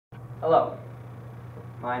Hello,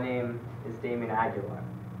 my name is Damien Aguilar.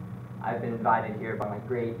 I've been invited here by my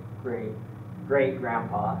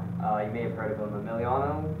great-grandpa. You may have heard of him,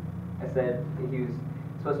 Emiliano. I said he was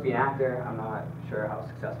supposed to be an actor. I'm not sure how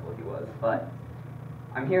successful he was, but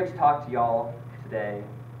I'm here to talk to y'all today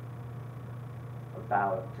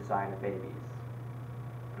about designer babies.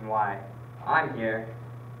 And why I'm here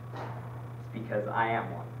is because I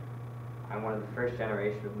am one. I'm one of the first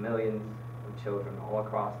generation of millions of children all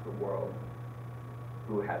across the world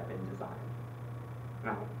who have been designed.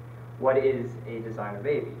 Now, what is a designer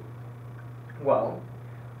baby? Well,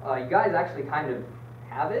 you guys actually kind of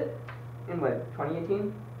have it in what,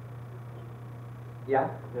 2018? Yeah?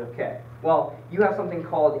 Okay. Well, you have something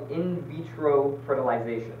called in vitro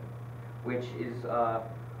fertilization, which is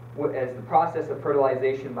as the process of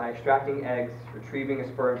fertilization by extracting eggs, retrieving a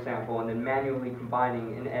sperm sample, and then manually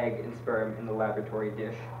combining an egg and sperm in the laboratory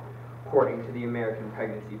dish, according to the American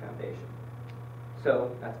Pregnancy Foundation.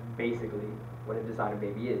 So that's basically what a designer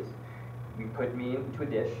baby is. We put meat into a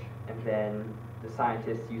dish, and then the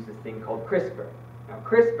scientists use this thing called CRISPR. Now,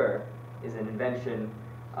 CRISPR is an invention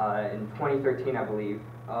in 2013, I believe,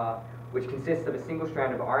 which consists of a single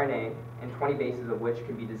strand of RNA and 20 bases of which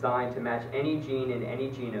can be designed to match any gene in any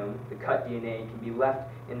genome. The cut DNA can be left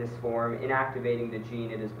in this form, inactivating the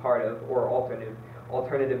gene it is part of, or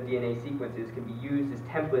alternative DNA sequences can be used as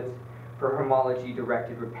templates for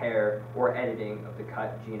homology-directed repair or editing of the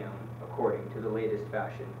cut genome, according to the latest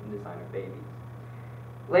fashion in designer babies.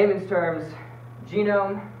 Layman's terms,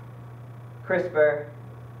 genome, CRISPR,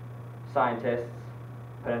 scientists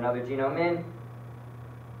put another genome in,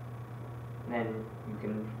 and then you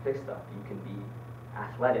can fix stuff. You can be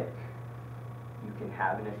athletic. You can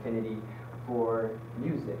have an affinity for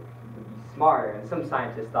music. You can be smarter. And some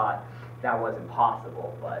scientists thought that wasn't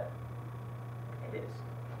possible, but it is.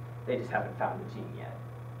 They just haven't found the gene yet.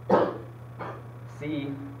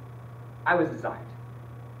 See, I was designed.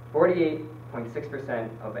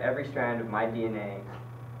 48.6% of every strand of my DNA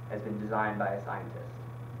has been designed by a scientist.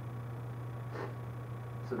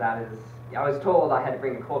 So that is, I was told I had to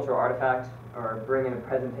bring a cultural artifact, or bring in a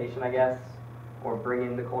presentation, I guess, or bring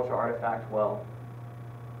in the cultural artifact. Well,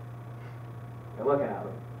 you're looking at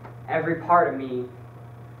them. Every part of me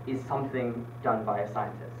is something done by a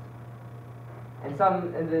scientist. And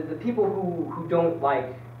the people who don't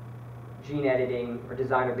like gene editing or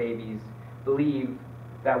designer babies believe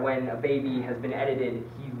that when a baby has been edited,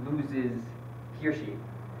 he or she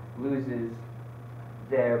loses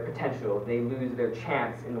their potential. They lose their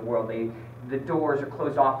chance in the world. The doors are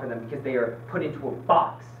closed off for them because they are put into a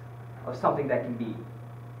box of something that can be.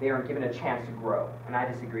 They aren't given a chance to grow, and I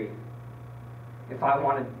disagree. If I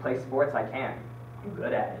want to play sports, I can. I'm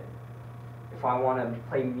good at it. If I want to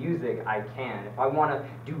play music, I can. If I want to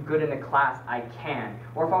do good in a class, I can.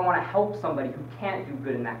 Or if I want to help somebody who can't do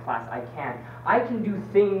good in that class, I can. I can do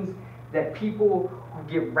things that people who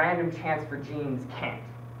get random chance for genes can't.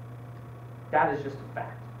 That is just a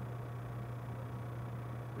fact.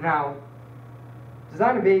 Now,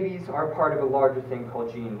 designer babies are part of a larger thing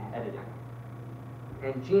called gene editing.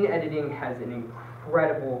 And gene editing has an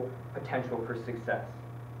incredible potential for success.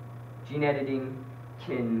 Gene editing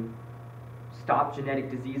can stop genetic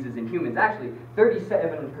diseases in humans. Actually,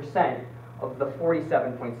 37% of the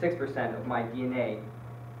 47.6% of my DNA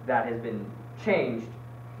that has been changed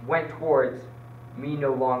went towards me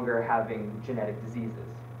no longer having genetic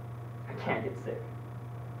diseases. I can't get sick.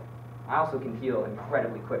 I also can heal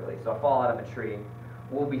incredibly quickly, so I fall out of a tree,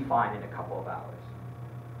 we'll be fine in a couple of hours.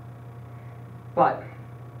 But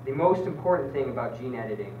the most important thing about gene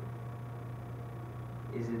editing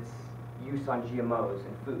is its use on GMOs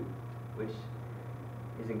in food, which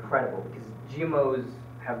is incredible because GMOs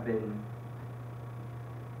have been,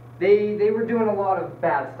 they were doing a lot of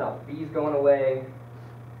bad stuff. Bees going away,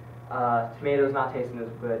 tomatoes not tasting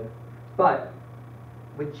as good. But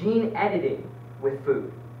with gene editing with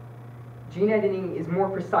food, gene editing is more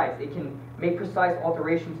precise. It can make precise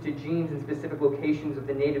alterations to genes in specific locations of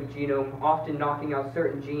the native genome, often knocking out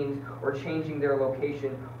certain genes or changing their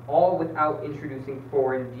location, all without introducing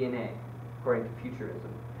foreign DNA, according to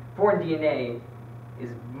futurism. Foreign DNA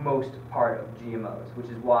is most part of GMOs, which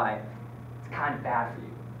is why it's kind of bad for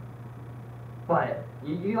you. But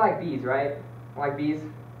you like bees, right? Like bees?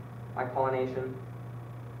 Like pollination?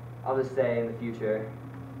 I'll just say in the future,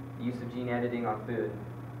 the use of gene editing on food,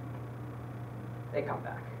 they come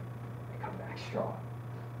back. They come back strong.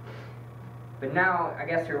 But now, I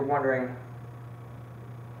guess you're wondering,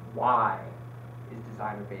 why is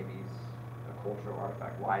designer babies a cultural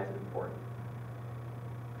artifact? Why is it important?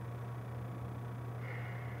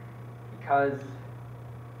 Because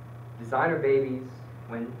designer babies,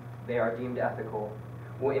 when they are deemed ethical,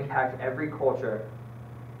 will impact every culture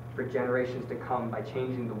for generations to come by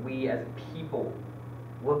changing the we as people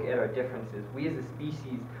look at our differences. We as a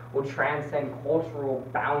species will transcend cultural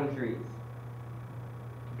boundaries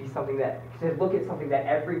to be something that, to look at something that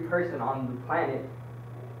every person on the planet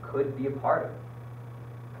could be a part of.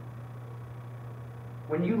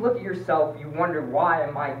 When you look at yourself, you wonder, why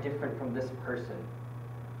am I different from this person?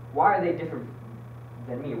 Why are they different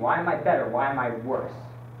than me? Why am I better? Why am I worse?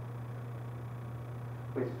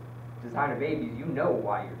 With designer babies, you know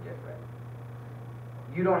why you're different.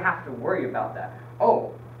 You don't have to worry about that.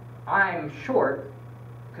 Oh, I'm short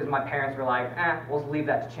because my parents were like, we'll leave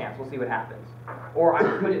that to chance. We'll see what happens. Or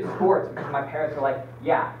I'm good at sports because my parents were like,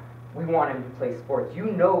 yeah, we want him to play sports. You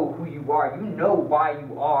know who you are. You know why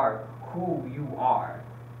you are who you are.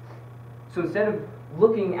 So instead of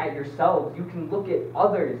looking at yourselves, you can look at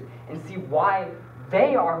others and see why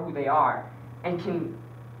they are who they are and can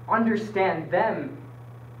understand them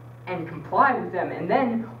and comply with them. And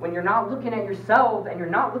then when you're not looking at yourself and you're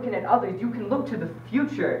not looking at others, you can look to the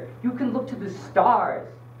future. You can look to the stars.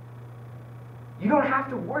 You don't have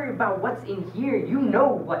to worry about what's in here. You know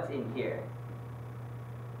what's in here.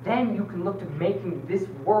 Then you can look to making this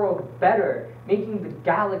world better, making the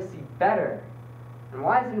galaxy better. And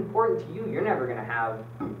why is it important to you? You're never going to have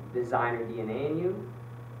designer DNA in you.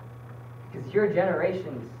 Because your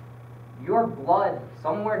generations, your blood,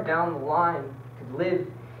 somewhere down the line, could live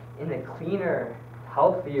in a cleaner,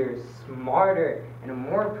 healthier, smarter, and a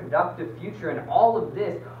more productive future. And all of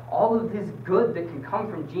this good that can come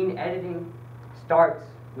from gene editing starts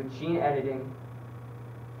with gene editing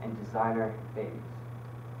and designer babies.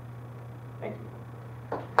 Thank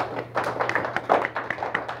you.